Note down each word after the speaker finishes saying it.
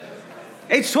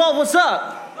H12, what's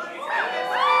up?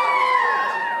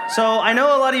 So I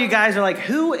know a lot of you guys are like,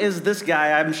 who is this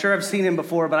guy? I'm sure I've seen him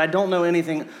before, but I don't know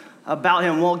anything about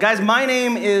him. Well, guys, my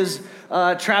name is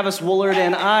Travis Woolard,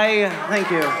 and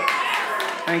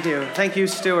Thank you,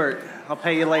 Stuart. I'll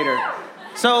pay you later.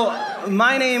 So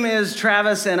my name is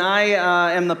Travis, and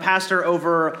I am the pastor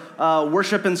over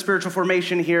worship and spiritual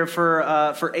formation here for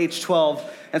H12.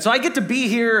 And so I get to be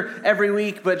here every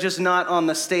week, but just not on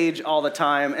the stage all the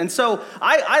time. And so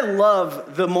I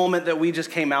love the moment that we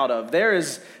just came out of. There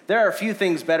are a few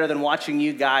things better than watching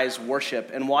you guys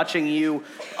worship and watching you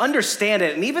understand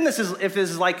it. And even if this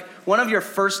is like one of your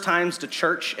first times to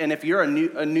church, and if you're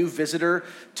a new visitor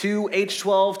to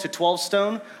H12, to 12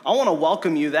 Stone, I want to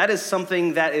welcome you. That is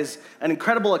something that is an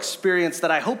incredible experience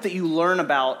that I hope that you learn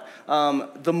about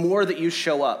the more that you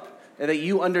show up. That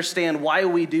you understand why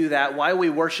we do that, why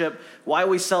we worship, why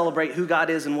we celebrate who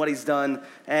God is and what he's done.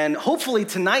 And hopefully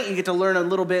tonight you get to learn a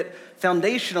little bit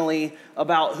foundationally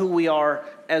about who we are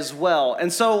as well.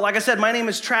 And so, like I said, my name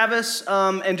is Travis.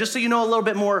 And just so you know a little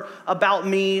bit more about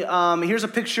me, here's a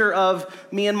picture of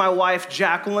me and my wife,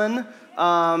 Jacqueline.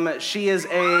 She is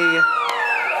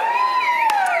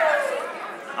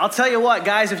I'll tell you what,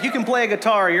 guys, if you can play a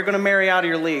guitar, you're going to marry out of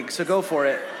your league. So go for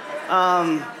it.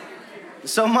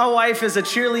 So my wife is a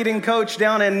cheerleading coach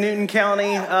down in Newton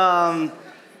County,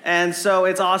 and so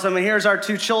it's awesome. And here's our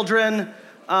two children.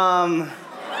 Yeah,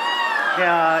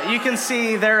 you can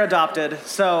see they're adopted.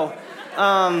 So,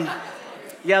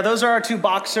 those are our two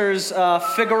boxers.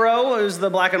 Figaro, who's the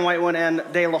black and white one, and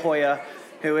De La Hoya,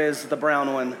 who is the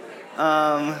brown one.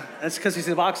 That's because he's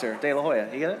a boxer, De La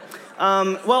Hoya. You get it?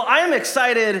 Well, I am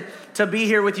excited to be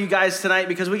here with you guys tonight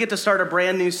because we get to start a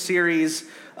brand new series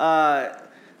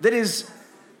that is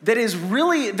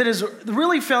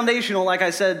really foundational, like I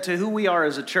said, to who we are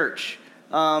as a church.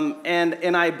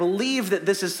 And I believe that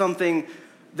this is something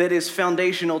that is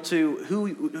foundational to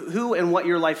who and what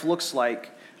your life looks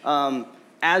like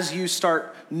as you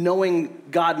start knowing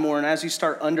God more and as you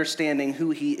start understanding who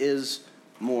he is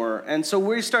more. And so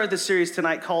we started this series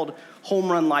tonight called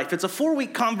Home Run Life. It's a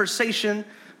 4-week conversation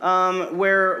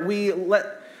where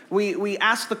we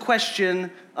ask the question,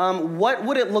 what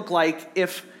would it look like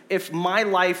if my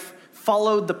life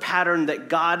followed the pattern that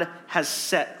God has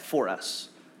set for us?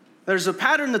 There's a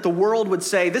pattern that the world would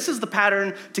say, this is the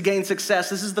pattern to gain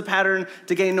success, this is the pattern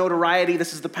to gain notoriety,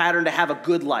 this is the pattern to have a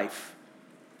good life.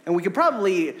 And we could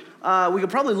probably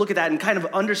look at that and kind of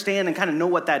understand and kind of know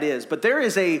what that is. But there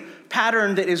is a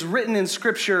pattern that is written in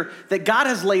Scripture that God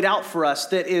has laid out for us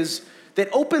that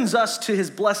opens us to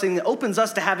his blessing, that opens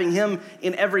us to having him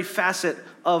in every facet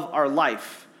of our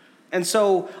life. And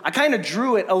so I kind of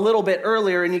drew it a little bit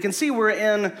earlier, and you can see we're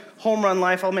in Home Run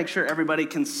Life. I'll make sure everybody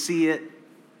can see it.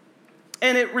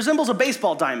 And it resembles a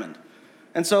baseball diamond.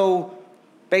 And so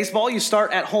baseball, you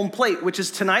start at home plate, which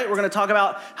is tonight. We're going to talk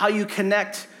about how you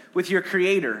connect with your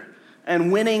Creator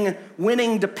and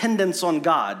winning dependence on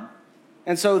God.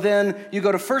 And so then you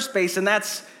go to first base, and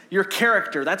that's your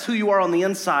character. That's who you are on the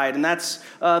inside, and that's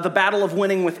the battle of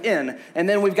winning within. And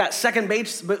then we've got second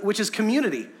base, which is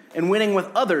community. And winning with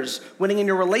others, winning in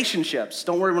your relationships.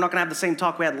 Don't worry, we're not going to have the same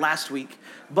talk we had last week.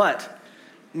 But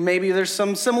maybe there's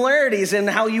some similarities in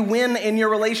how you win in your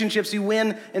relationships. You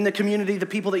win in the community, the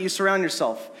people that you surround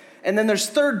yourself. And then there's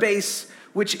third base,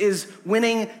 which is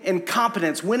winning in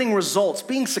competence, winning results,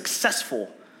 being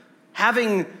successful.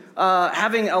 Having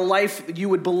a life that you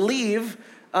would believe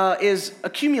is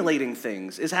accumulating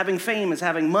things, is having fame, is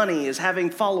having money, is having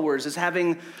followers, is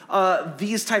having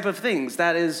these type of things.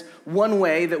 That is one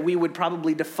way that we would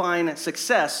probably define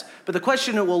success. But the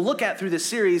question that we'll look at through this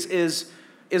series is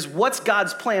what's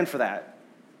God's plan for that?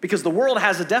 Because the world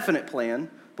has a definite plan,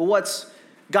 but what's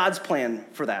God's plan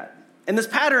for that? And this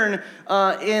pattern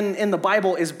in the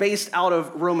Bible is based out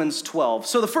of Romans 12.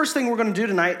 So the first thing we're going to do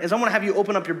tonight is I want to have you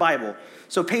open up your Bible.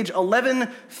 So page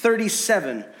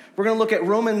 1137. We're going to look at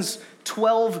Romans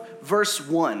 12, verse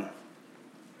 1.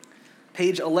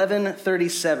 Page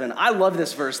 1137. I love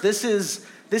this verse. This is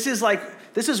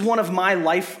one of my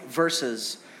life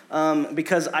verses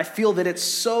because I feel that it's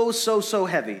so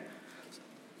heavy.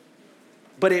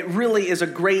 But it really is a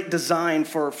great design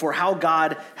for how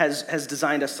God has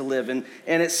designed us to live. And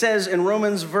it says in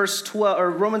Romans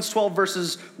 12,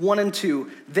 verses 1 and 2,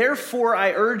 "Therefore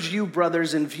I urge you,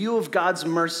 brothers, in view of God's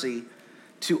mercy,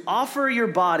 to offer your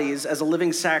bodies as a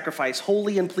living sacrifice,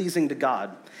 holy and pleasing to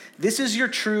God. This is your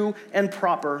true and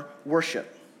proper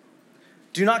worship.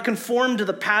 Do not conform to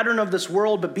the pattern of this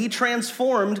world, but be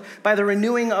transformed by the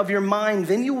renewing of your mind.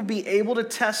 Then you will be able to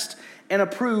test and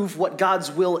approve what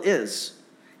God's will is,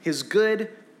 his good,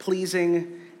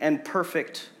 pleasing, and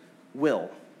perfect will."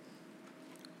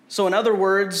 So in other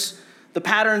words, the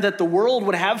pattern that the world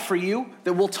would have for you,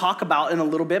 that we'll talk about in a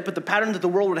little bit, but the pattern that the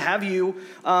world would have you,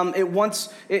 it wants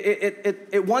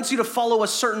you to follow a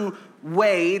certain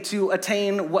way to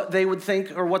attain what they would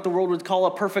think or what the world would call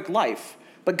a perfect life.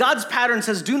 But God's pattern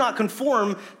says, do not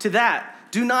conform to that.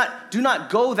 Do not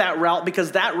go that route,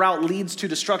 because that route leads to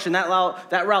destruction.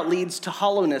 That route leads to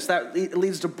hollowness. That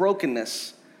leads to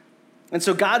brokenness. And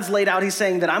so God's laid out, he's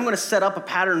saying that I'm going to set up a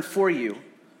pattern for you.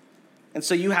 And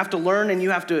so you have to learn, and you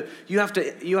have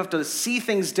to see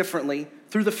things differently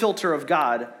through the filter of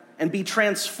God and be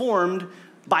transformed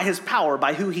by his power,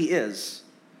 by who he is.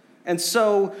 And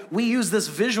so we use this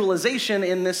visualization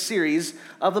in this series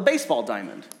of the baseball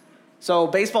diamond. So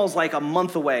baseball's like a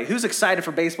month away. Who's excited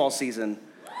for baseball season?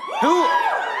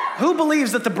 Who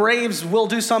believes that the Braves will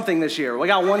do something this year? We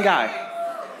got one guy.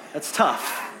 That's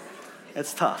tough.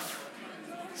 It's tough.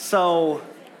 So,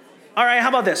 all right, how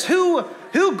about this? Who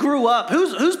grew up,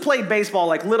 who's played baseball,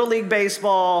 like Little League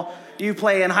baseball? You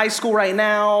play in high school right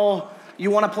now.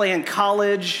 You want to play in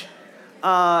college.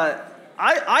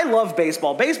 I love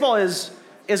baseball. Baseball is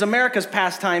America's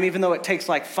pastime, even though it takes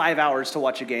like 5 hours to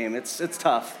watch a game. It's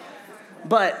tough.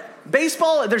 But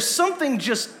baseball, there's something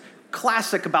just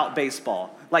classic about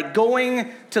baseball. Like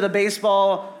going to the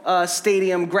baseball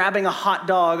stadium, grabbing a hot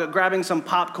dog, grabbing some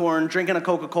popcorn, drinking a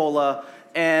Coca-Cola,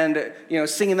 and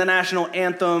singing the national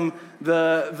anthem.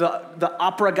 The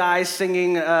opera guy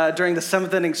singing during the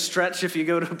 7th inning stretch if you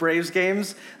go to Braves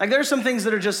games. Like there's some things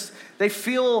that are just,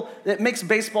 that makes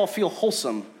baseball feel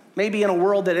wholesome. Maybe in a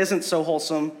world that isn't so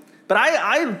wholesome. But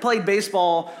I played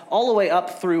baseball all the way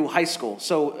up through high school.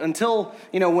 So until,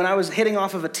 when I was hitting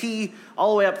off of a tee,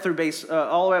 all the way up through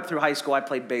high school, I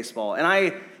played baseball. And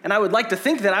I would like to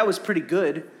think that I was pretty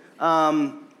good,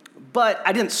 but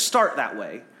I didn't start that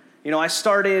way. I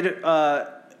started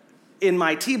in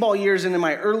my t-ball years and in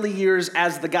my early years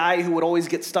as the guy who would always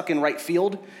get stuck in right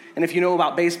field. And if you know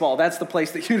about baseball, that's the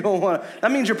place that you don't want to,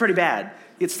 that means you're pretty bad.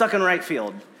 You get stuck in right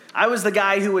field. I was the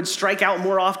guy who would strike out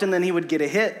more often than he would get a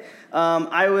hit.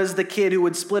 I was the kid who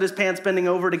would split his pants bending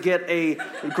over to get a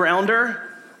grounder.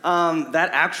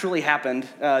 That actually happened.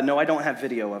 No, I don't have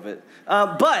video of it.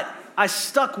 But I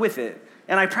stuck with it,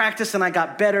 and I practiced, and I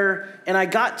got better, and I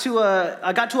got to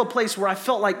a place where I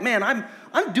felt like, man,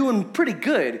 I'm doing pretty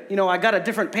good. I got a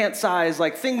different pant size.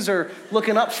 Like things are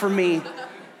looking up for me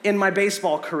in my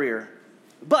baseball career.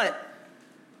 But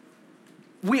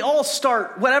we all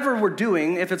start, whatever we're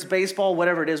doing, if it's baseball,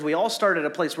 whatever it is, we all start at a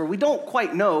place where we don't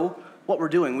quite know what we're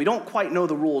doing. We don't quite know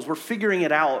the rules. We're figuring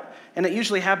it out. And it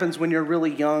usually happens when you're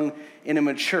really young and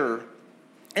immature.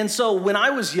 And so when I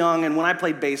was young and when I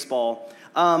played baseball,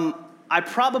 I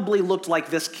probably looked like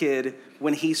this kid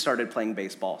when he started playing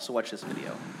baseball. So watch this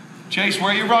video. Chase, where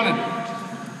are you running?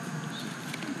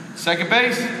 Second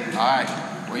base? All right.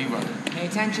 Where are you running? Pay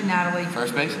attention, Natalie.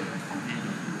 First base?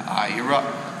 All right, you're up.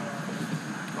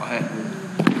 Go ahead.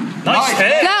 Nice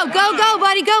hit. Go,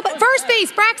 buddy, go. First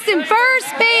base, Braxton,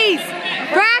 first base.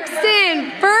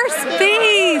 Braxton, first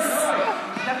base.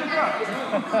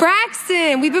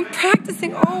 Braxton, we've been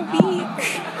practicing all week.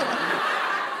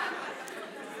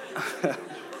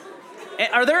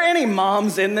 Are there any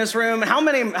moms in this room? How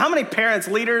many parents,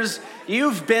 leaders,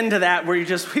 you've been to that where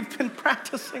we've been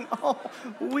practicing all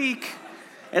week?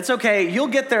 It's okay. You'll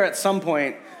get there at some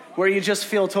point where you just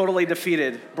feel totally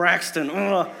defeated. Braxton,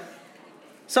 ugh.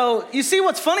 So you see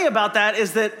what's funny about that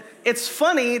is that it's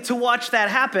funny to watch that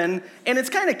happen, and it's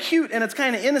kind of cute and it's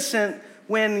kind of innocent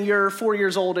when you're 4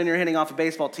 years old and you're hitting off a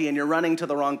baseball tee and you're running to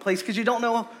the wrong place because you don't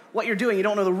know what you're doing. You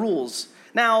don't know the rules.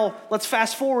 Now, let's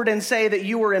fast forward and say that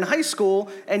you were in high school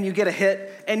and you get a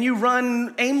hit and you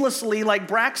run aimlessly like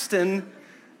Braxton.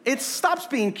 It stops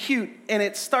being cute and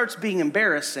it starts being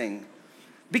embarrassing.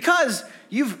 Because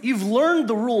you've learned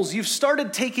the rules, you've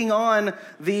started taking on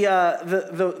the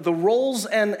roles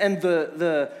and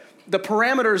the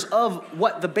parameters of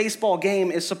what the baseball game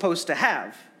is supposed to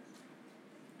have.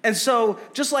 And so,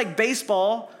 just like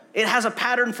baseball, it has a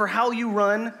pattern for how you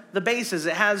run the bases.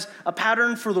 It has a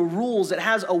pattern for the rules. It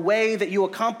has a way that you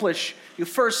accomplish your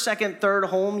first, second, third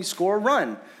home. You score a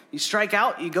run. You strike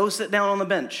out. You go sit down on the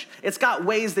bench. It's got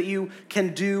ways that you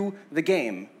can do the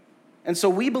game. And so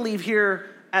we believe here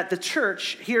at the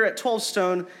church, here at 12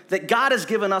 Stone, that God has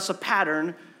given us a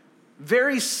pattern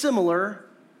very similar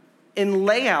in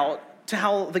layout to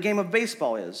how the game of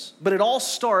baseball is. But it all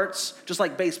starts, just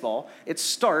like baseball, it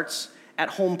starts at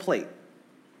home plate.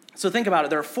 So think about it.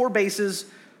 There are 4 bases,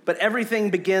 but everything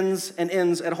begins and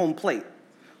ends at home plate.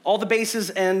 All the bases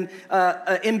and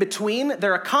in between,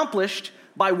 they're accomplished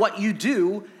by what you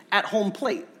do at home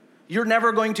plate. You're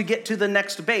never going to get to the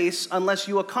next base unless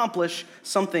you accomplish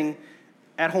something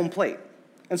at home plate.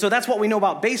 And so that's what we know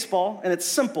about baseball, and it's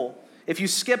simple. If you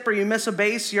skip or you miss a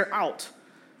base, you're out.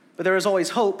 But there is always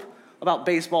hope about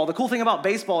baseball. The cool thing about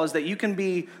baseball is that you can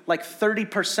be like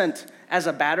 30% as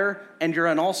a batter, and you're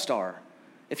an all-star.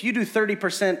 If you do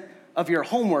 30% of your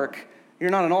homework, you're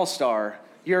not an all-star.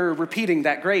 You're repeating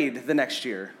that grade the next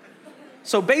year.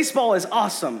 So baseball is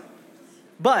awesome.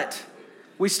 But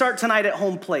we start tonight at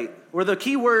home plate, where the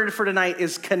key word for tonight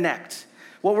is connect.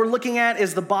 What we're looking at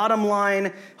is the bottom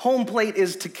line. Home plate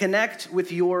is to connect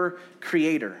with your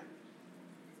Creator.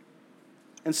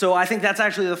 And so I think that's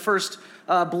actually the first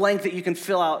blank that you can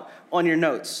fill out on your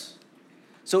notes.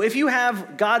 So if you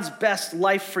have God's best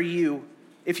life for you,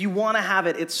 if you want to have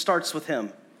it, it starts with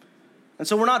Him. And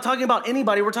so we're not talking about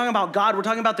anybody. We're talking about God. We're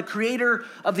talking about the Creator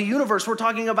of the universe. We're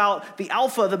talking about the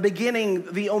Alpha, the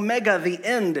beginning, the Omega, the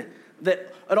end.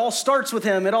 That it all starts with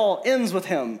Him. It all ends with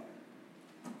Him.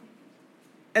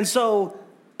 And so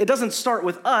it doesn't start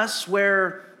with us,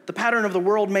 where the pattern of the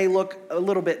world may look a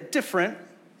little bit different,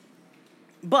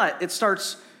 but it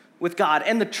starts with God.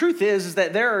 And the truth is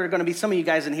that there are going to be some of you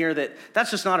guys in here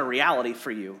that's just not a reality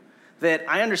for you. That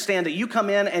I understand that you come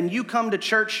in and you come to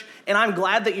church, and I'm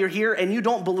glad that you're here, and you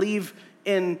don't believe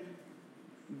in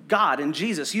God and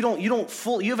Jesus. You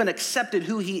haven't accepted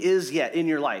who He is yet in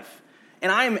your life.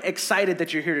 And I'm excited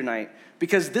that you're here tonight,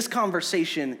 because this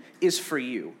conversation is for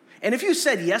you. And if you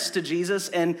said yes to Jesus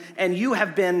and you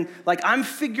have been like, I'm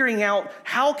figuring out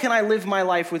how can I live my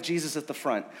life with Jesus at the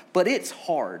front, but it's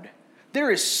hard. There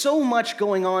is so much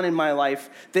going on in my life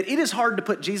that it is hard to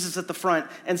put Jesus at the front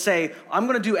and say, I'm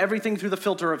going to do everything through the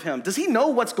filter of Him. Does He know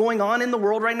what's going on in the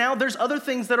world right now? There's other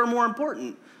things that are more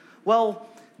important. Well,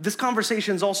 this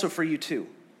conversation is also for you too.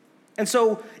 And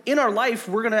so in our life,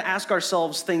 we're going to ask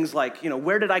ourselves things like,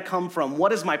 where did I come from?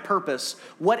 What is my purpose?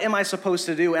 What am I supposed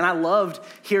to do? And I loved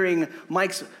hearing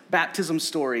Mike's baptism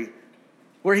story,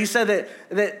 where he said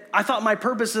that I thought my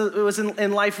purpose was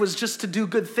in life was just to do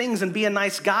good things and be a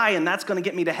nice guy, and that's going to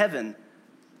get me to heaven.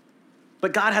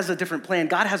 But God has a different plan.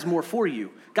 God has more for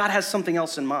you. God has something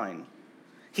else in mind.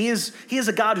 He is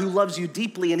a God who loves you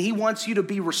deeply, and He wants you to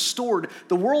be restored.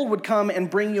 The world would come and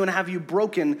bring you and have you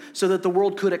broken so that the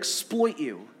world could exploit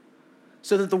you,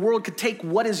 so that the world could take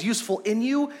what is useful in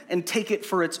you and take it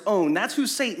for its own. That's who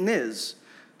Satan is.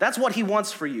 That's what he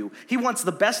wants for you. He wants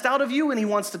the best out of you, and he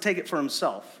wants to take it for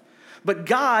himself. But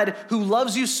God, who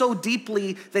loves you so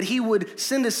deeply that He would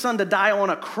send His Son to die on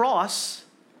a cross,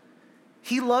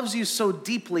 He loves you so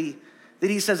deeply that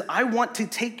He says, I want to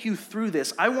take you through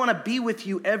this. I want to be with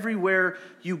you everywhere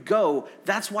you go.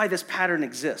 That's why this pattern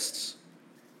exists.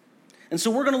 And so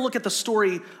we're going to look at the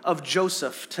story of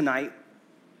Joseph tonight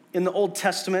in the Old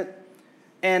Testament.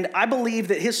 And I believe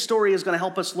that his story is going to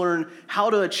help us learn how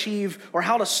to achieve or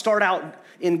how to start out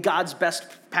in God's best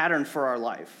pattern for our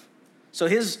life. So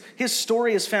his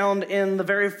story is found in the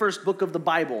very first book of the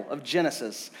Bible, of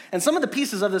Genesis. And some of the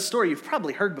pieces of this story you've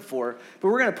probably heard before, but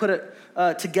we're going to put it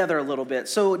together a little bit.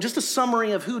 So just a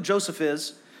summary of who Joseph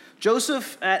is.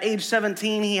 Joseph, at age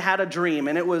 17, he had a dream.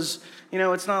 And it was,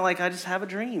 it's not like I just have a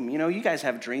dream. You guys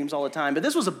have dreams all the time. But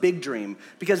this was a big dream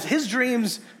because his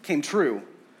dreams came true.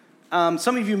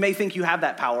 Some of you may think you have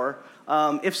that power.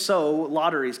 If so,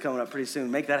 lottery's coming up pretty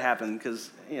soon. Make that happen because,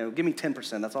 give me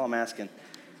 10%. That's all I'm asking.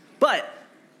 But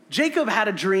Jacob had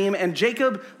a dream, and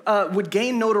Jacob would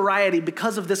gain notoriety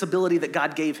because of this ability that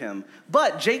God gave him.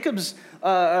 But Joseph's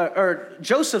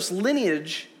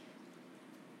lineage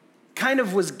kind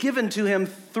of was given to him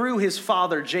through his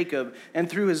father Jacob and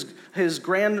through his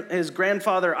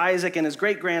grandfather Isaac and his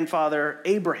great-grandfather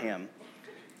Abraham.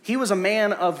 He was a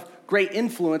man of great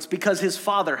influence because his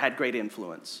father had great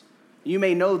influence. You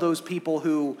may know those people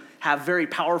who have very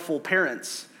powerful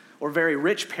parents or very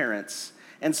rich parents,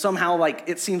 and somehow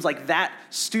it seems like that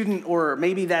student, or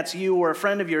maybe that's you or a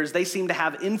friend of yours, they seem to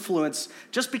have influence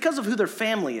just because of who their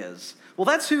family is. Well,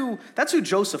 that's who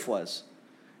Joseph was.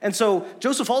 And so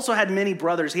Joseph also had many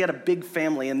brothers. He had a big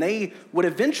family, and they would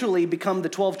eventually become the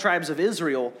 12 tribes of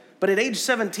Israel. But at age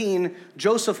 17,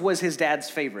 Joseph was his dad's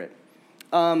favorite.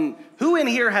 Who in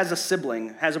here has a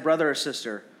sibling, has a brother or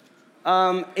sister?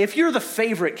 If you're the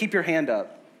favorite, keep your hand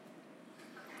up.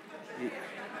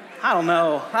 I don't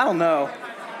know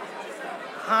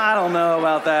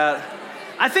about that.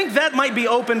 I think that might be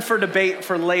open for debate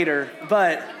for later,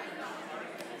 but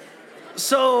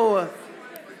so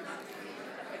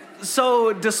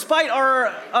despite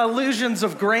our illusions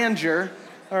of grandeur,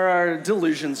 or our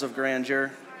delusions of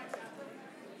grandeur,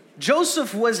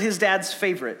 Joseph was his dad's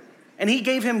favorite. And he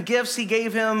gave him gifts. He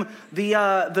gave him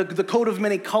the coat of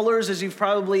many colors, as you've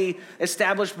probably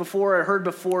established before or heard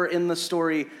before in the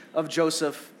story of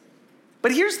Joseph.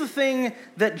 But here's the thing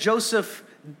that Joseph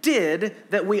did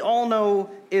that we all know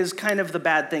is kind of the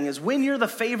bad thing, is when you're the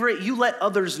favorite, you let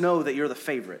others know that you're the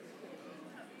favorite.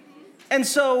 And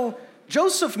so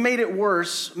Joseph made it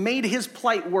worse, made his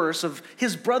plight worse of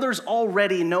his brothers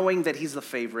already knowing that he's the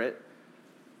favorite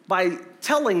by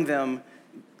telling them,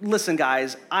 listen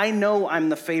guys, I know I'm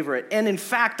the favorite. And in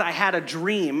fact, I had a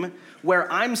dream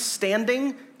where I'm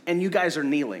standing and you guys are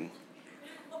kneeling.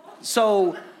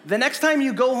 So the next time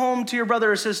you go home to your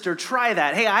brother or sister, try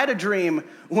that. Hey, I had a dream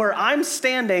where I'm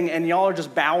standing and y'all are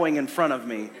just bowing in front of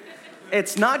me.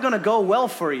 It's not gonna go well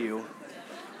for you.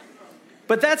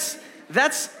 But that's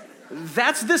this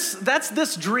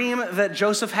dream that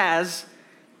Joseph has,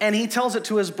 and he tells it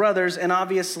to his brothers, and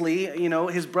obviously,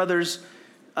 his brothers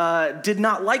did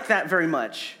not like that very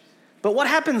much. But what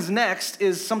happens next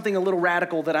is something a little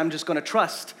radical that I'm just gonna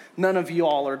trust none of you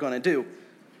all are gonna do.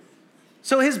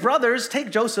 So his brothers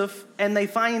take Joseph and they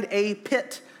find a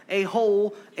pit, a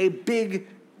hole, a big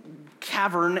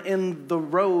cavern in the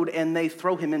road, and they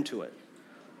throw him into it.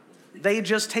 They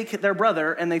just take their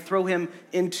brother and they throw him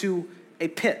into a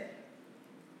pit.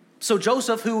 So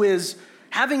Joseph, who is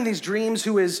having these dreams,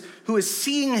 who is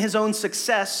seeing his own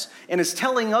success and is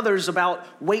telling others about,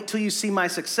 wait till you see my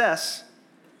success,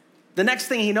 the next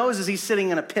thing he knows is he's sitting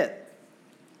in a pit.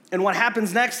 And what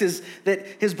happens next is that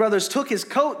his brothers took his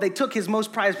coat, they took his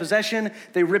most prized possession,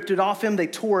 they ripped it off him, they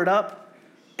tore it up,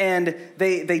 and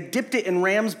they dipped it in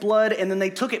ram's blood, and then they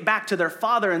took it back to their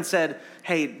father and said,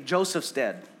 hey, Joseph's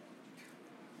dead.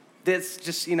 That's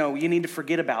just, you need to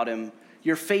forget about him.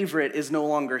 Your favorite is no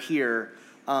longer here.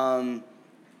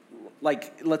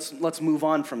 Let's move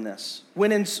on from this.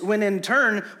 When in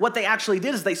turn, what they actually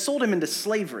did is they sold him into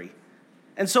slavery.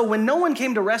 And so when no one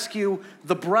came to rescue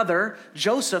the brother,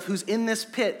 Joseph, who's in this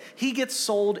pit, he gets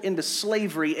sold into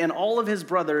slavery, and all of his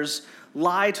brothers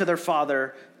lie to their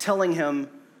father, telling him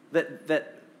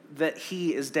that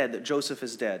he is dead, that Joseph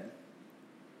is dead.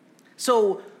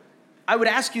 So I would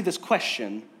ask you this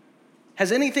question.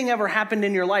 Has anything ever happened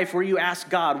in your life where you ask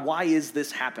God, why is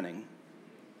this happening?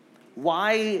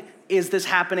 Why is this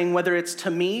happening, whether it's to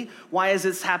me? Why is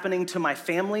this happening to my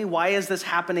family? Why is this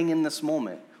happening in this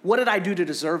moment? What did I do to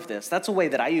deserve this? That's a way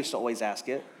that I used to always ask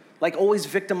it, like always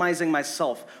victimizing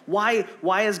myself. Why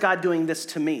is God doing this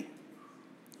to me?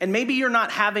 And maybe you're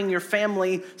not having your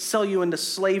family sell you into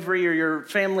slavery, or your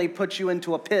family put you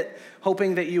into a pit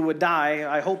hoping that you would die.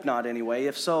 I hope not anyway.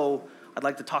 If so, I'd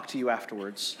like to talk to you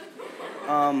afterwards.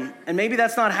 And maybe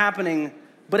that's not happening,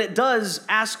 but it does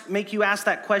make you ask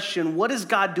that question, what is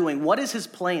God doing? What is his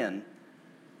plan?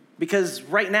 Because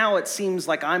right now it seems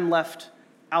like I'm left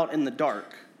out in the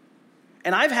dark.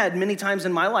 And I've had many times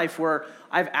in my life where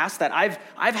I've asked that.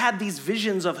 I've had these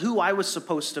visions of who I was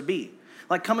supposed to be.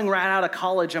 Like coming right out of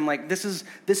college, I'm like, this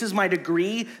is my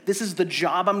degree. This is the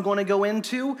job I'm going to go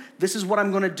into. This is what I'm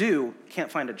going to do.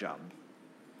 Can't find a job.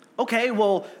 Okay,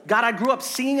 well, God, I grew up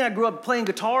singing. I grew up playing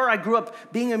guitar. I grew up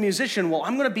being a musician. Well,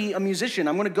 I'm going to be a musician.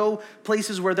 I'm going to go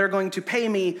places where they're going to pay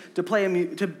me to play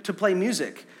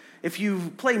music. If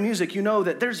you play music, you know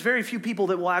that there's very few people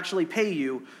that will actually pay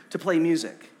you to play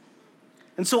music.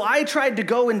 And so I tried to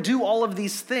go and do all of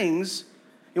these things.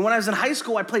 And when I was in high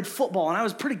school, I played football, and I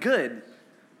was pretty good. And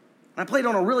I played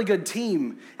on a really good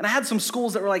team. And I had some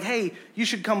schools that were like, hey, you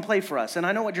should come play for us. And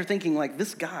I know what you're thinking, like,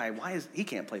 this guy, he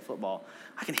can't play football?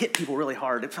 I can hit people really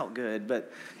hard. It felt good.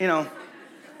 But,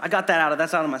 I got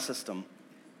that's out of my system.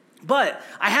 But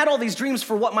I had all these dreams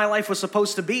for what my life was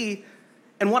supposed to be.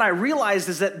 And what I realized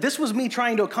is that this was me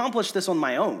trying to accomplish this on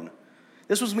my own.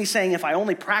 This was me saying if I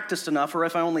only practiced enough, or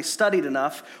if I only studied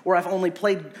enough, or if I only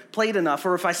played enough,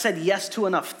 or if I said yes to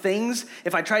enough things,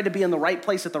 if I tried to be in the right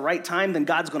place at the right time, then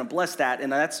God's going to bless that,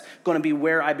 and that's going to be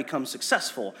where I become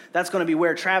successful. That's going to be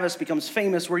where Travis becomes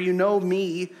famous, where you know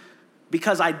me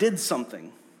because I did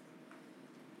something.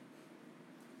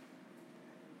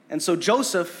 And so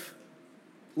Joseph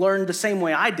learned the same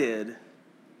way I did.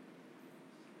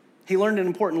 He learned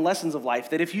important lessons of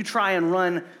life, that if you try and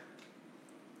run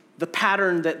the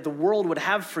pattern that the world would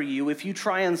have for you, if you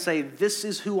try and say, this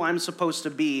is who I'm supposed to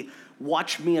be,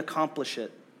 watch me accomplish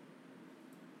it.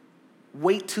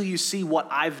 Wait till you see what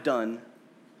I've done.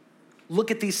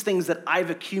 Look at these things that I've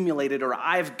accumulated or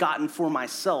I've gotten for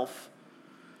myself.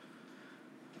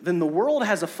 Then the world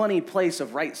has a funny place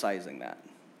of right-sizing that.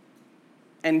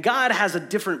 And God has a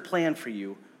different plan for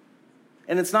you.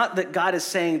 And it's not that God is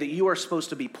saying that you are supposed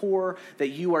to be poor, that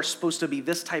you are supposed to be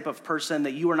this type of person,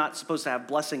 that you are not supposed to have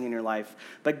blessing in your life.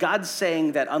 But God's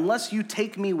saying that unless you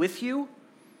take me with you,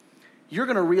 you're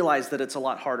going to realize that it's a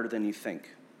lot harder than you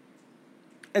think.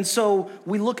 And so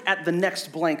we look at the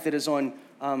next blank that is on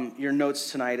your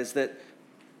notes tonight, is that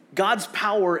God's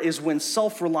power is when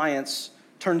self-reliance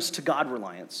turns to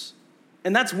God-reliance.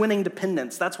 And that's winning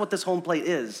dependence. That's what this home plate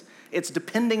is. It's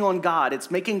depending on God. It's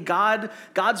making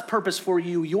God's purpose for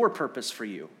you your purpose for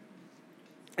you.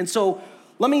 And so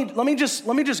let me just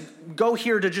go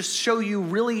here to just show you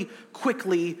really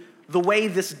quickly the way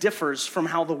this differs from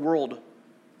how the world's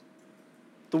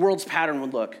pattern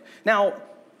would look. Now,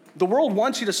 the world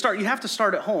wants you to start, you have to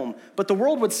start at home, but the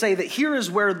world would say that here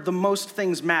is where the most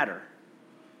things matter.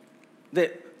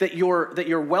 That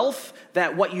your wealth,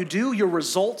 that what you do, your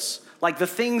results, like the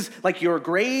things like your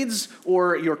grades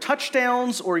or your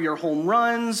touchdowns or your home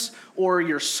runs or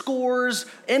your scores,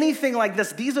 anything like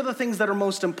this, these are the things that are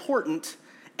most important.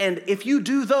 And if you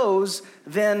do those,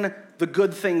 then the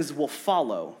good things will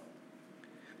follow.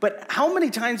 But how many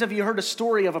times have you heard a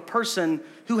story of a person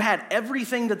who had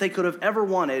everything that they could have ever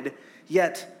wanted,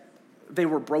 yet they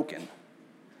were broken,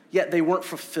 yet they weren't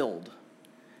fulfilled,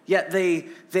 yet they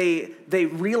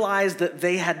realized that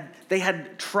they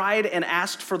had tried and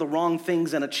asked for the wrong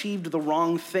things and achieved the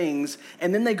wrong things,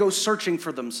 and then they go searching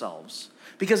for themselves.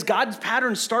 Because God's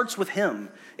pattern starts with him.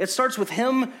 It starts with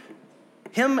him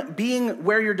being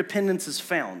where your dependence is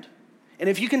found. And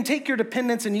if you can take your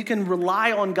dependence and you can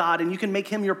rely on God and you can make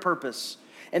him your purpose,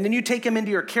 and then you take him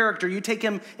into your character, you take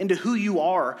him into who you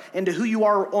are, into who you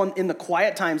are in the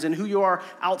quiet times, and who you are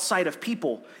outside of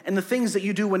people, and the things that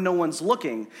you do when no one's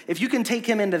looking. If you can take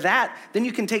him into that, then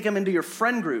you can take him into your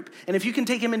friend group. And if you can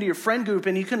take him into your friend group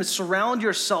and you can surround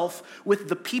yourself with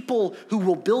the people who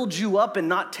will build you up and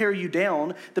not tear you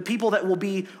down, the people that will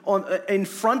be in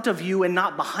front of you and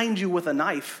not behind you with a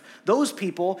knife, those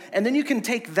people, and then you can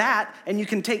take that and you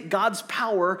can take God's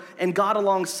power and God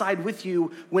alongside with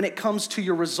you when it comes to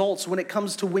your results, when it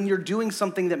comes to when you're doing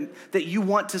something that you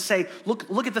want to say,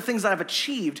 look at the things that I've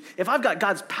achieved. If I've got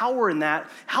God's power in that,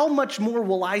 how much more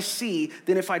will I see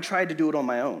than if I tried to do it on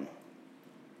my own?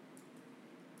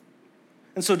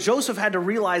 And so Joseph had to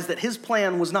realize that his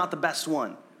plan was not the best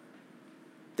one.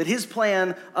 That his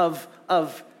plan of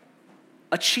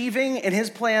achieving and his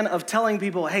plan of telling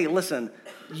people, hey, listen,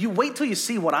 you wait till you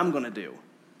see what I'm going to do.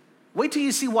 Wait till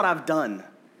you see what I've done.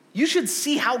 You should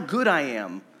see how good I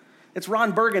am. It's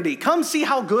Ron Burgundy. Come see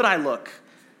how good I look.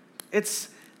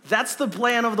 That's the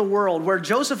plan of the world, where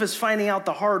Joseph is finding out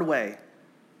the hard way.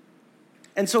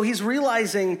 And so he's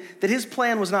realizing that his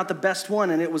plan was not the best one,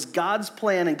 and it was God's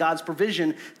plan and God's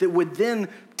provision that would then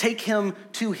take him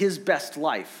to his best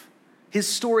life. His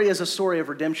story is a story of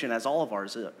redemption, as all of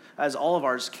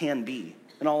ours can be,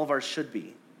 and all of ours should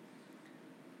be.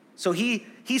 So he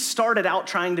started out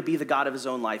trying to be the God of his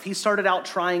own life. He started out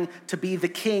trying to be the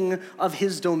king of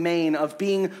his domain, of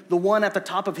being the one at the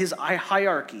top of his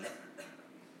hierarchy,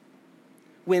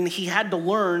 when he had to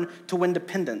learn to win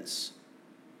dependence,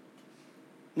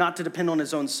 not to depend on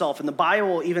his own self. And the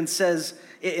Bible even says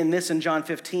in John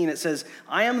 15, it says,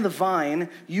 I am the vine,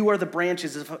 you are the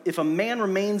branches. If a man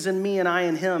remains in me and I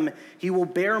in him, he will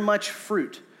bear much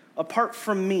fruit. Apart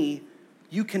from me,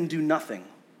 you can do nothing.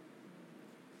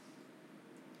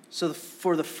 So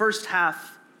for the first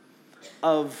half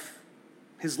of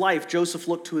his life, Joseph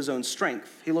looked to his own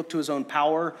strength. He looked to his own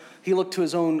power. He looked to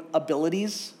his own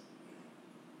abilities.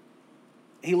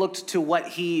 He looked to what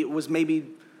he was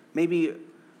maybe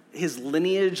his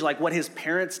lineage, like what his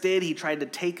parents did. He tried to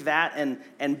take that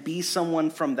and be someone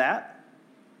from that.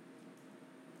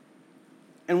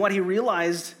 And what he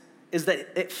realized is that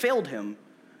it failed him,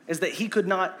 is that he could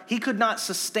not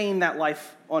sustain that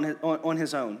life on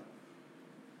his own.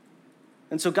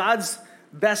 And so God's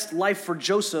best life for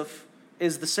Joseph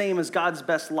is the same as God's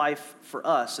best life for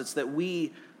us. It's that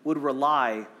we would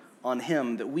rely on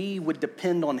him, that we would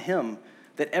depend on him,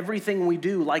 that everything we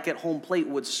do, like at Home Plate,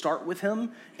 would start with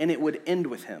him and it would end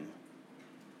with him.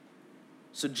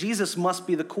 So Jesus must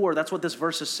be the core. That's what this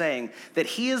verse is saying, that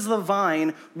he is the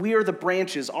vine, we are the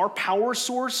branches. Our power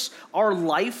source, our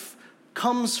life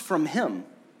comes from him.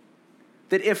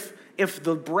 That if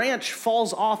the branch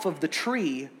falls off of the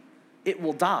tree, it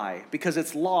will die because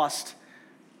it's lost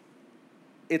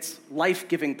its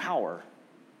life-giving power.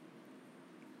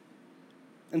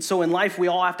 And so in life, we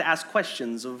all have to ask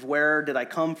questions of where did I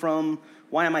come from?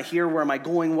 Why am I here? Where am I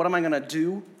going? What am I going to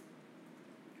do?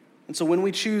 And so when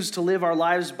we choose to live our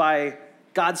lives by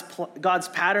God's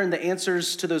pattern, the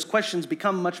answers to those questions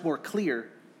become much more clear.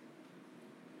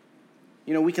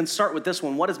 You know, we can start with this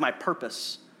one. What is my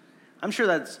purpose? I'm sure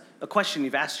that's a question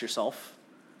you've asked yourself.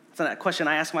 It's a question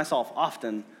I ask myself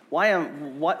often.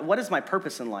 What is my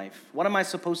purpose in life? What am I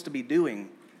supposed to be doing?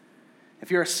 If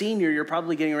you're a senior, you're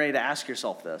probably getting ready to ask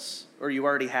yourself this, or you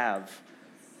already have.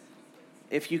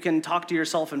 If you can talk to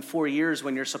yourself in 4 years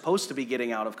when you're supposed to be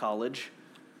getting out of college,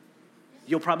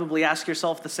 you'll probably ask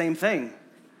yourself the same thing.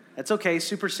 It's okay,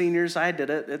 super seniors, I did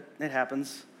it. It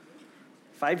happens.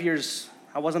 5 years,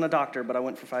 I wasn't a doctor, but I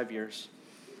went for 5 years.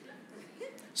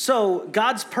 So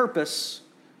God's purpose,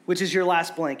 which is your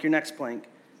last blank, your next blank,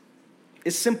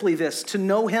 is simply this: to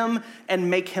know him and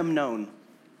make him known.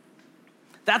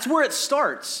 That's where it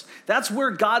starts. That's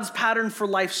where God's pattern for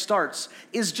life starts,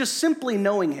 is just simply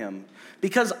knowing him.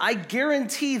 Because I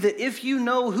guarantee that if you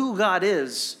know who God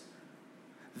is,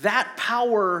 that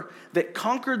power that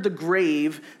conquered the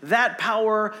grave, that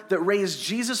power that raised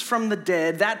Jesus from the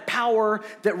dead, that power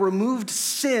that removed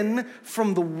sin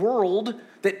from the world,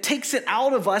 that takes it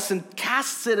out of us and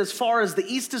casts it as far as the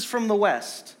east is from the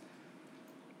west,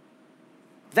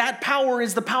 that power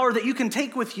is the power that you can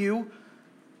take with you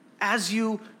as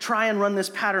you try and run this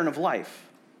pattern of life.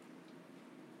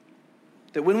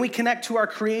 That when we connect to our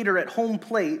Creator at home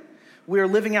plate, we are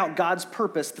living out God's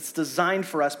purpose that's designed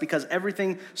for us, because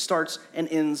everything starts and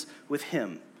ends with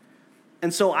him.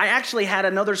 And so I actually had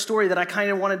another story that I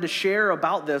kind of wanted to share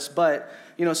about this, but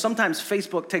sometimes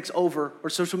Facebook takes over or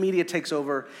social media takes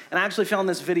over, and I actually found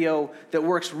this video that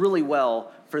works really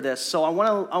well for this. So I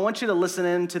want you to listen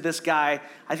in to this guy.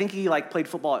 I think he played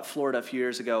football at Florida a few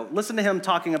years ago. Listen to him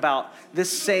talking about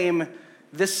this same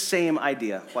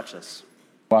idea. Watch this.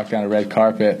 Walk down a red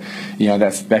carpet,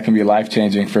 that can be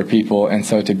life-changing for people. And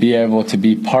so to be able to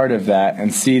be part of that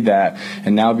and see that,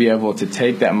 and now be able to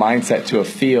take that mindset to a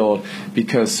field,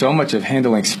 because so much of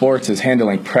handling sports is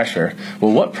handling pressure.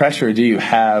 Well, what pressure do you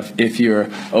have if you're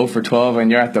 0 for 12 and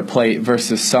you're at the plate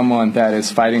versus someone that is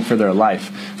fighting for their life,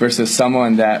 versus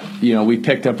someone that, we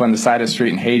picked up on the side of the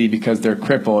street in Haiti because they're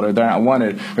crippled or they're not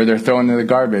wanted or they're thrown in the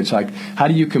garbage? How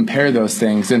do you compare those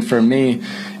things? And for me,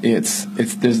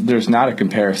 there's not a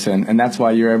comparison, and that's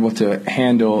why you're able to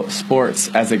handle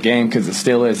sports as a game, because it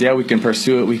still is. Yeah, we can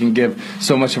pursue it, we can give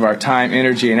so much of our time,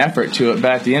 energy, and effort to it,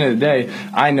 but at the end of the day,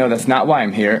 I know that's not why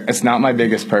I'm here. It's not my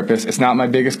biggest purpose. It's not my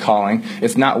biggest calling.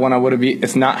 It's not what I want to be.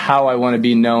 It's not how I want to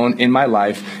be known in my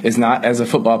life. It's not as a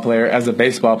football player, as a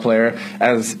baseball player,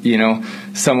 as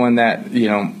someone that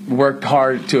worked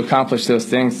hard to accomplish those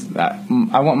things.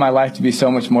 I want my life to be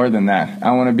so much more than that.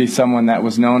 I want to be someone that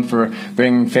was known for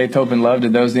bringing faith, hope, and love to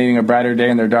those needing a brighter day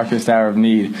in their darkest hour of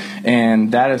need.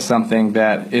 And that is something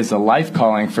that is a life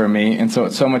calling for me, and so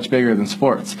it's so much bigger than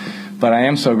sports. But I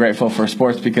am so grateful for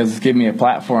sports because it's given me a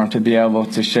platform to be able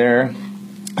to share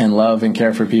and love and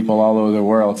care for people all over the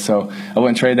world. So I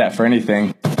wouldn't trade that for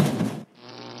anything.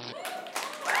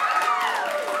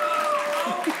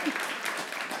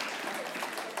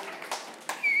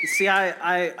 See,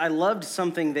 I loved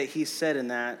something that he said in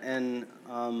that, and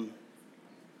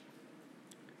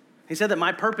he said that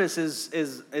my purpose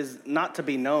is not to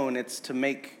be known, it's to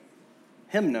make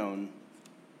him known.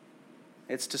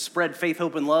 It's to spread faith,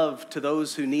 hope, and love to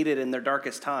those who need it in their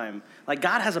darkest time.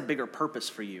 God has a bigger purpose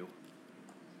for you.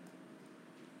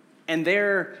 And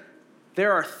there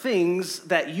are things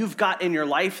that you've got in your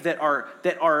life that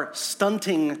are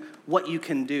stunting what you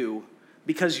can do,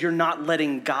 because you're not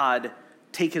letting God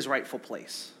take his rightful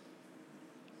place.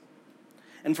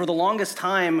 And for the longest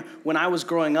time, when I was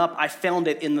growing up, I found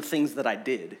it in the things that I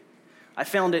did. I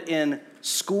found it in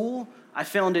school. I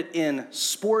found it in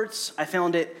sports. I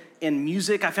found it in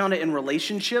music. I found it in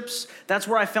relationships. That's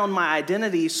where I found my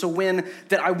identity. So when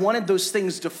I wanted those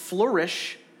things to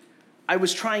flourish, I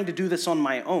was trying to do this on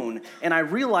my own. And I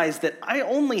realized that I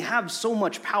only have so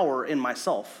much power in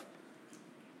myself.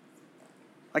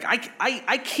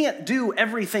 I can't do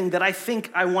everything that I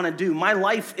think I want to do. My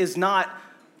life is not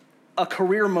a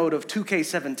career mode of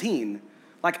 2K17.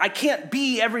 I can't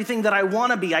be everything that I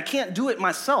want to be. I can't do it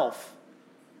myself.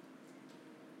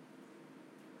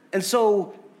 And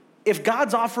so if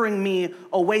God's offering me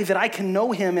a way that I can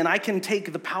know him, and I can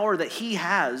take the power that he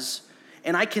has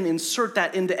and I can insert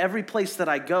that into every place that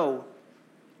I go,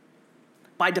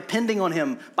 by depending on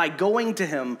him, by going to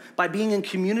him, by being in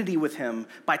community with him,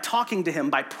 by talking to him,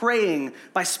 by praying,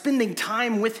 by spending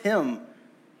time with him.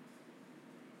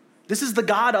 This is the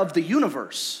God of the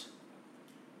universe.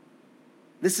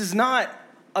 This is not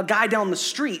a guy down the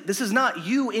street. This is not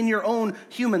you in your own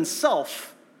human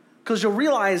self. Because you'll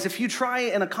realize if you try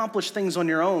and accomplish things on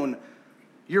your own,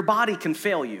 your body can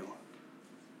fail you.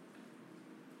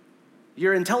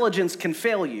 Your intelligence can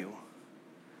fail you.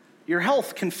 Your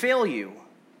health can fail you.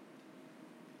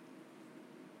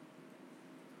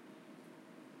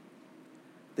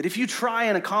 That if you try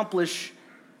and accomplish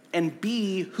and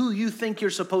be who you think you're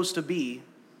supposed to be,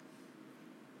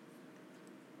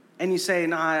 and you say,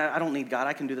 nah, I don't need God,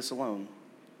 I can do this alone,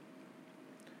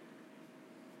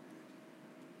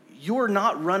 you're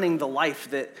not running the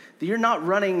life that you're not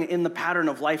running in the pattern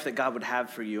of life that God would have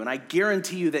for you. And I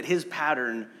guarantee you that his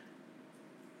pattern,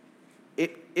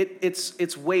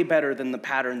 it's way better than the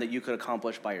pattern that you could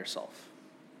accomplish by yourself.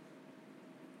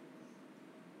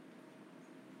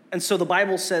 And so the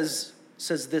Bible says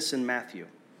this in Matthew.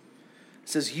 It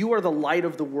says, "You are the light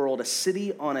of the world, a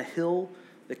city on a hill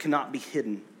that cannot be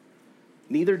hidden.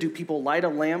 Neither do people light a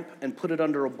lamp and put it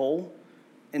under a bowl.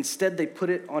 Instead, they put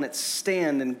it on its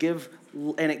stand and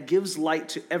it gives light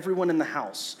to everyone in the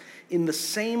house. In the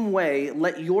same way,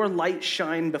 let your light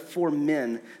shine before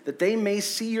men, that they may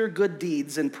see your good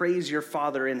deeds and praise your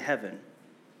Father in heaven."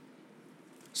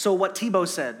 So what Tebow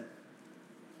said,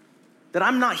 that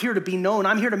I'm not here to be known,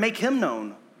 I'm here to make him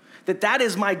known. That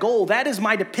is my goal, that is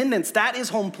my dependence, that is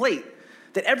home plate.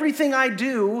 That everything I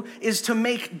do is to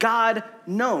make God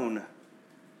known.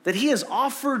 That he has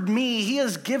offered me, he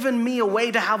has given me a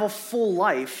way to have a full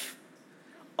life.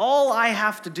 All I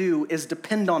have to do is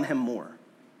depend on him more.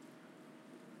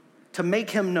 To make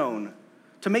him known.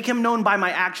 To make him known by my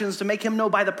actions, to make him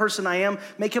known by the person I am,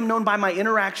 make him known by my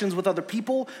interactions with other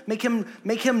people, make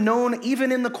him known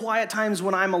even in the quiet times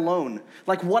when I'm alone.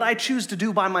 Like what I choose to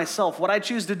do by myself, what I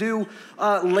choose to do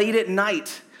late at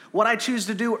night, what I choose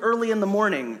to do early in the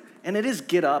morning. And it is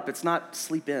get up, it's not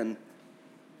sleep in.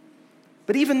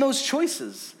 But even those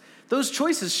choices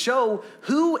show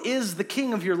who is the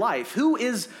king of your life. Who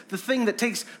is the person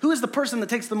that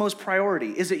takes the most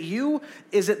priority? Is it you?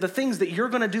 Is it the things that you're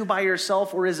going to do by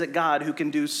yourself? Or is it God who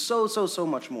can do so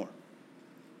much more?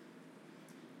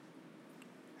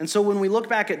 And so when we look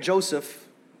back at Joseph,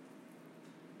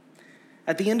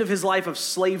 at the end of his life of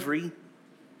slavery,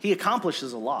 he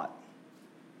accomplishes a lot.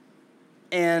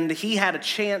 And he had a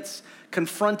chance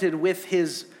confronted with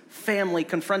his family,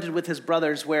 confronted with his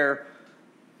brothers, where,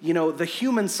 the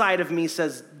human side of me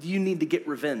says, you need to get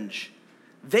revenge.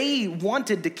 They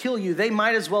wanted to kill you. They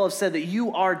might as well have said that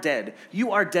you are dead.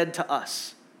 You are dead to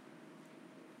us.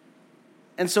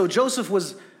 And so Joseph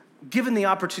was given the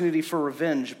opportunity for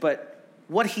revenge, but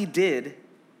what he did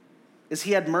is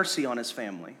he had mercy on his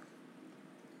family.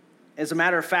 As a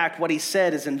matter of fact, what he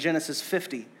said is in Genesis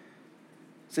 50. It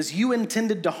says, "You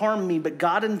intended to harm me, but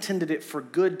God intended it for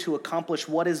good to accomplish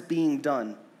what is being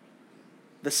done,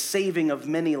 the saving of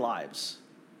many lives."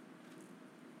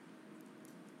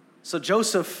 So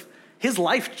Joseph, his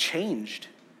life changed.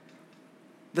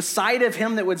 The side of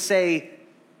him that would say,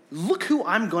 look who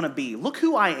I'm going to be. Look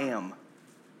who I am.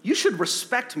 You should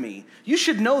respect me. You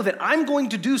should know that I'm going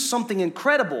to do something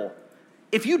incredible.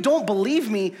 If you don't believe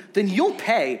me, then you'll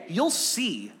pay. You'll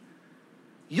see.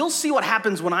 You'll see what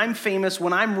happens when I'm famous,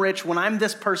 when I'm rich, when I'm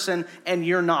this person, and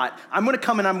you're not. I'm going to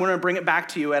come and I'm going to bring it back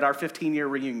to you at our 15-year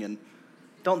reunion.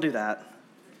 Don't do that.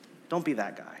 Don't be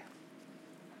that guy.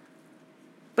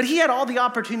 But he had all the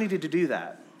opportunity to do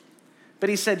that. But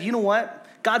he said, you know what?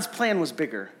 God's plan was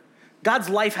bigger. God's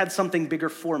life had something bigger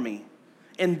for me.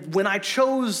 And when I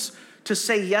chose to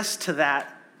say yes to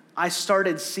that, I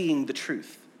started seeing the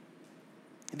truth.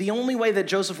 The only way that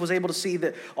Joseph was able to see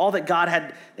that all that God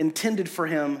had intended for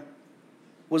him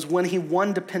was when he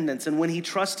won dependence and when he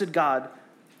trusted God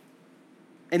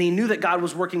and he knew that God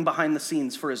was working behind the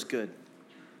scenes for his good.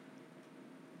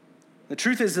 The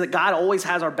truth is that God always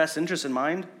has our best interests in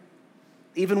mind,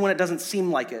 even when it doesn't seem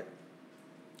like it.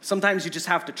 Sometimes you just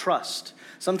have to trust.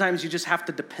 Sometimes you just have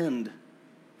to depend.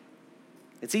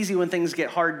 It's easy when things get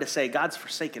hard to say, God's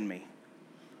forsaken me.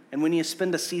 And when you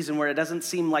spend a season where it doesn't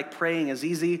seem like praying is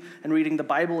easy and reading the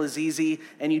Bible is easy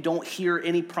and you don't hear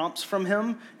any prompts from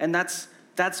him, and that's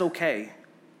okay.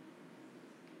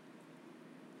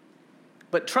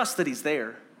 But trust that he's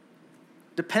there.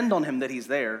 Depend on him that he's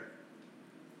there.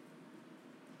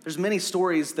 There's many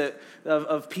stories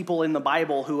of people in the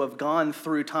Bible who have gone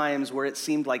through times where it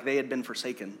seemed like they had been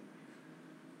forsaken.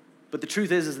 But the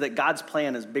truth is that God's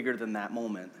plan is bigger than that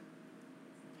moment.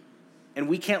 And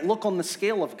we can't look on the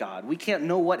scale of God. We can't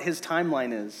know what his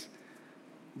timeline is.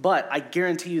 But I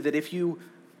guarantee you that if you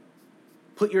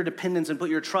put your dependence and put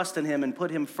your trust in him and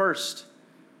put him first,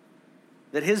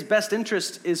 that his best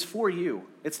interest is for you.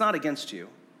 It's not against you.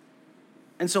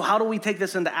 And so how do we take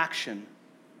this into action?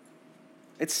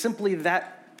 It's simply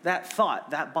that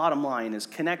thought, that bottom line is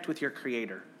connect with your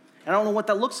Creator. And I don't know what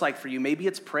that looks like for you. Maybe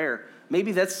it's prayer.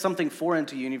 Maybe that's something foreign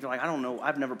to you and you're like, I don't know,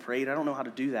 I've never prayed. I don't know how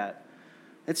to do that.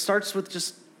 It starts with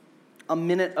just a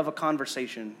minute of a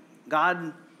conversation.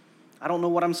 God, I don't know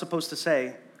what I'm supposed to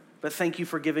say, but thank you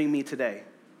for giving me today.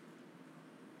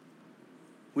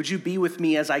 Would you be with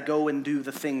me as I go and do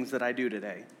the things that I do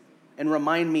today? And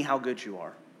remind me how good you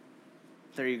are.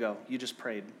 There you go. You just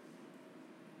prayed.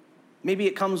 Maybe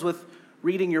it comes with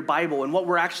reading your Bible. And what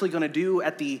we're actually going to do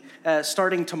at the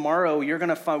starting tomorrow, we're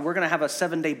going to have a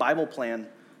 7-day Bible plan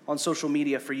on social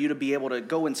media for you to be able to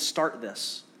go and start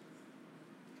this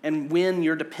and win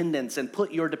your dependence and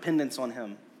put your dependence on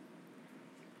him.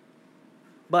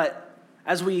 But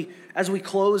as we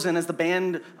close and as the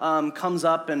band comes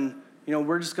up, and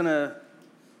we're just gonna,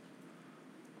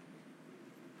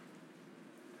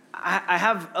 I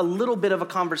have a little bit of a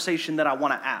conversation that I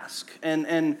want to ask,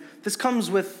 and this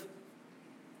comes with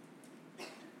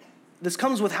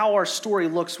how our story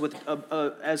looks with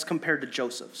as compared to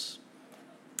Joseph's.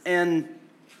 And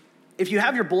if you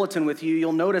have your bulletin with you,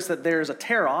 you'll notice that there's a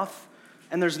tear off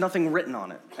and there's nothing written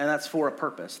on it, and that's for a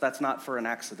purpose. That's not for an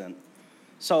accident.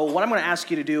 So what I'm going to ask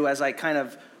you to do as I kind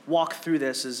of walk through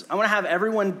this is I'm going to have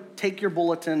everyone take your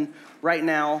bulletin right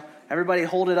now. Everybody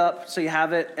hold it up so you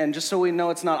have it. And just so we know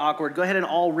it's not awkward, go ahead and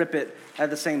all rip it at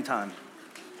the same time.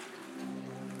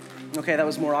 Okay, that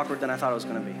was more awkward than I thought it was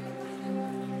going to be.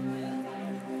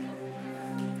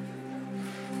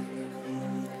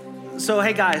 So,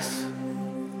 hey guys,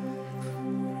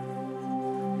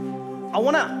 I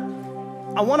want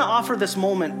to offer this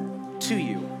moment to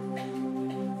you.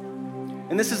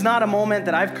 And this is not a moment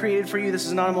that I've created for you. This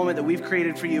is not a moment that we've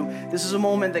created for you. This is a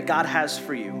moment that God has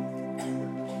for you.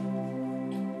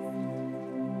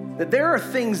 That there are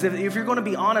things that, if you're going to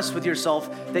be honest with yourself,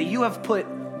 that you have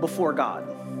put before God.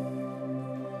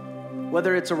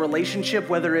 Whether it's a relationship,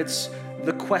 whether it's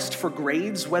the quest for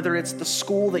grades, whether it's the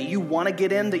school that you want to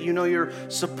get in, that you know you're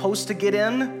supposed to get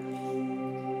in,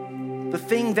 the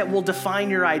thing that will define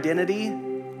your identity,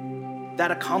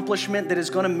 that accomplishment that is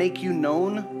going to make you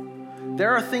known.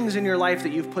 There are things in your life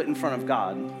that you've put in front of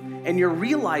God, and you're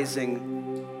realizing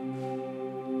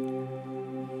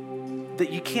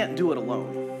that you can't do it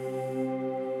alone.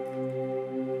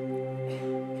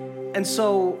 And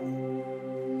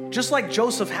so, just like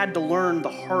Joseph had to learn the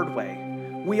hard way,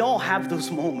 we all have those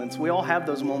moments. We all have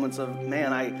those moments of,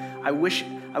 man, I wish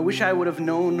I would have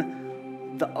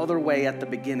known the other way at the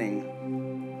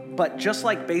beginning. But just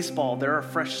like baseball, there are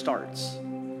fresh starts.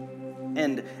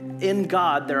 And in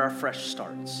God, there are fresh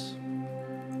starts.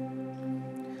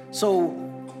 So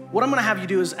what I'm going to have you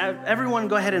do is everyone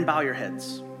go ahead and bow your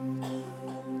heads.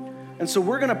 And so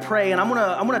we're going to pray, and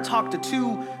I'm going to talk to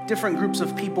 2 different groups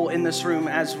of people in this room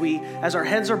as our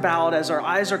heads are bowed, as our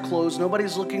eyes are closed,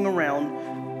 nobody's looking around.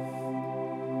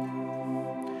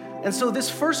 And so this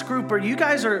first group,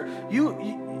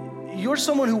 you're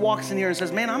someone who walks in here and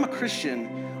says, man, I'm a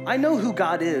Christian. I know who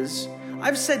God is.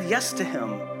 I've said yes to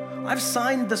him. I've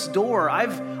signed this door.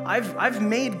 I've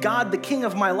made God the king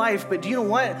of my life, but do you know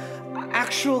what?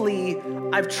 Actually,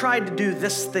 I've tried to do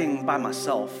this thing by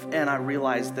myself, and I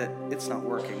realized that it's not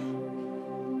working.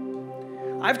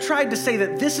 I've tried to say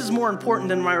that this is more important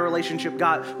than my relationship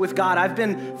with God. I've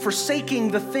been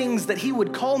forsaking the things that he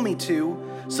would call me to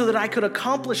so that I could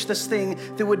accomplish this thing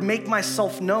that would make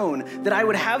myself known, that I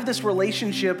would have this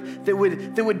relationship that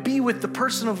would be with the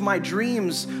person of my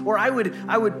dreams, or I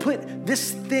would put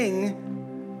this thing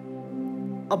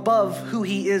above who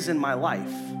he is in my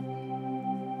life.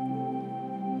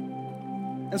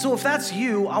 And so if that's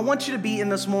you, I want you to be in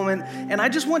this moment, and I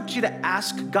just want you to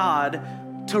ask God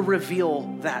to reveal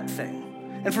that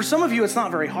thing. And for some of you, it's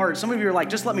not very hard. Some of you are like,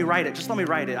 just let me write it. Just let me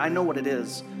write it. I know what it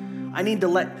is. I need to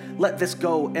let this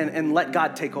go and let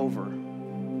God take over.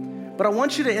 But I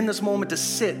want you to, in this moment, to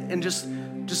sit and just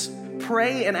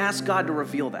pray and ask God to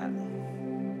reveal that.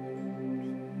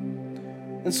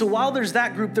 And so while there's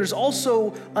that group, there's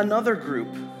also another group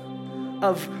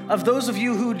of those of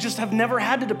you who just have never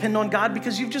had to depend on God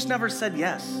because you've just never said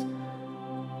yes.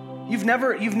 You've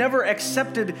never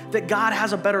accepted that God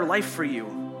has a better life for you.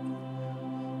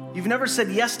 You've never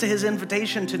said yes to his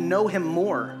invitation to know him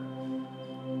more.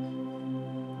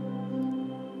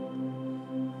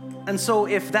 And so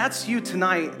if that's you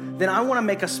tonight, then I want to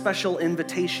make a special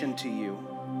invitation to you.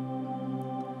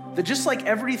 That just like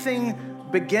everything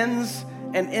begins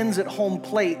and ends at home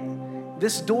plate,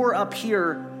 this door up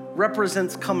here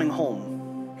represents coming home.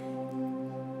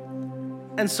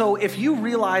 And so if you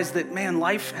realize that, man,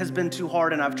 life has been too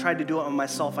hard and I've tried to do it on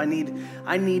myself, I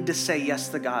need to say yes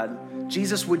to God.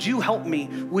 Jesus, would you help me?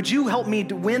 Would you help me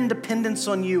to win dependence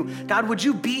on you? God, would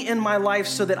you be in my life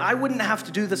so that I wouldn't have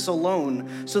to do this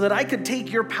alone, so that I could take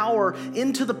your power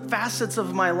into the facets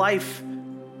of my life,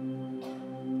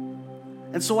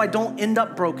 and so I don't end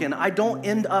up broken, I don't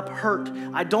end up hurt,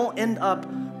 I don't end up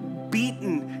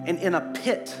beaten and in a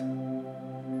pit.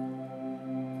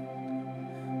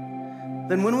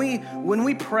 Then when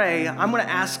we pray, I'm going to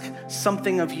ask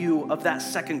something of you, of that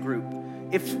second group.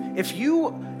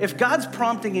 If God's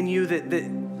prompting in you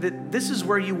that this is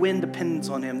where you win dependence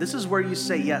on him, this is where you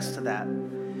say yes to that,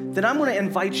 then I'm going to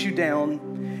invite you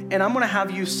down and I'm going to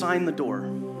have you sign the door.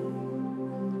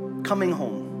 Coming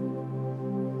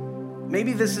home.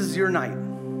 Maybe this is your night.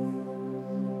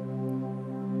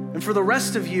 And for the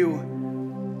rest of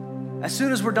you, as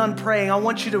soon as we're done praying, I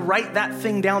want you to write that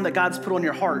thing down that God's put on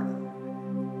your heart.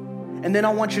 And then I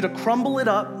want you to crumble it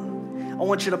up. I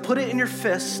want you to put it in your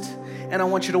fist. And I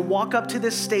want you to walk up to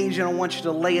this stage and I want you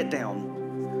to lay it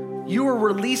down. You are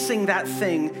releasing that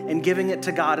thing and giving it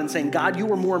to God and saying, God,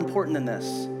 you are more important than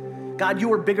this. God,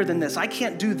 you are bigger than this. I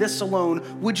can't do this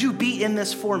alone. Would you be in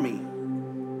this for me?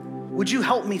 Would you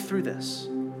help me through this?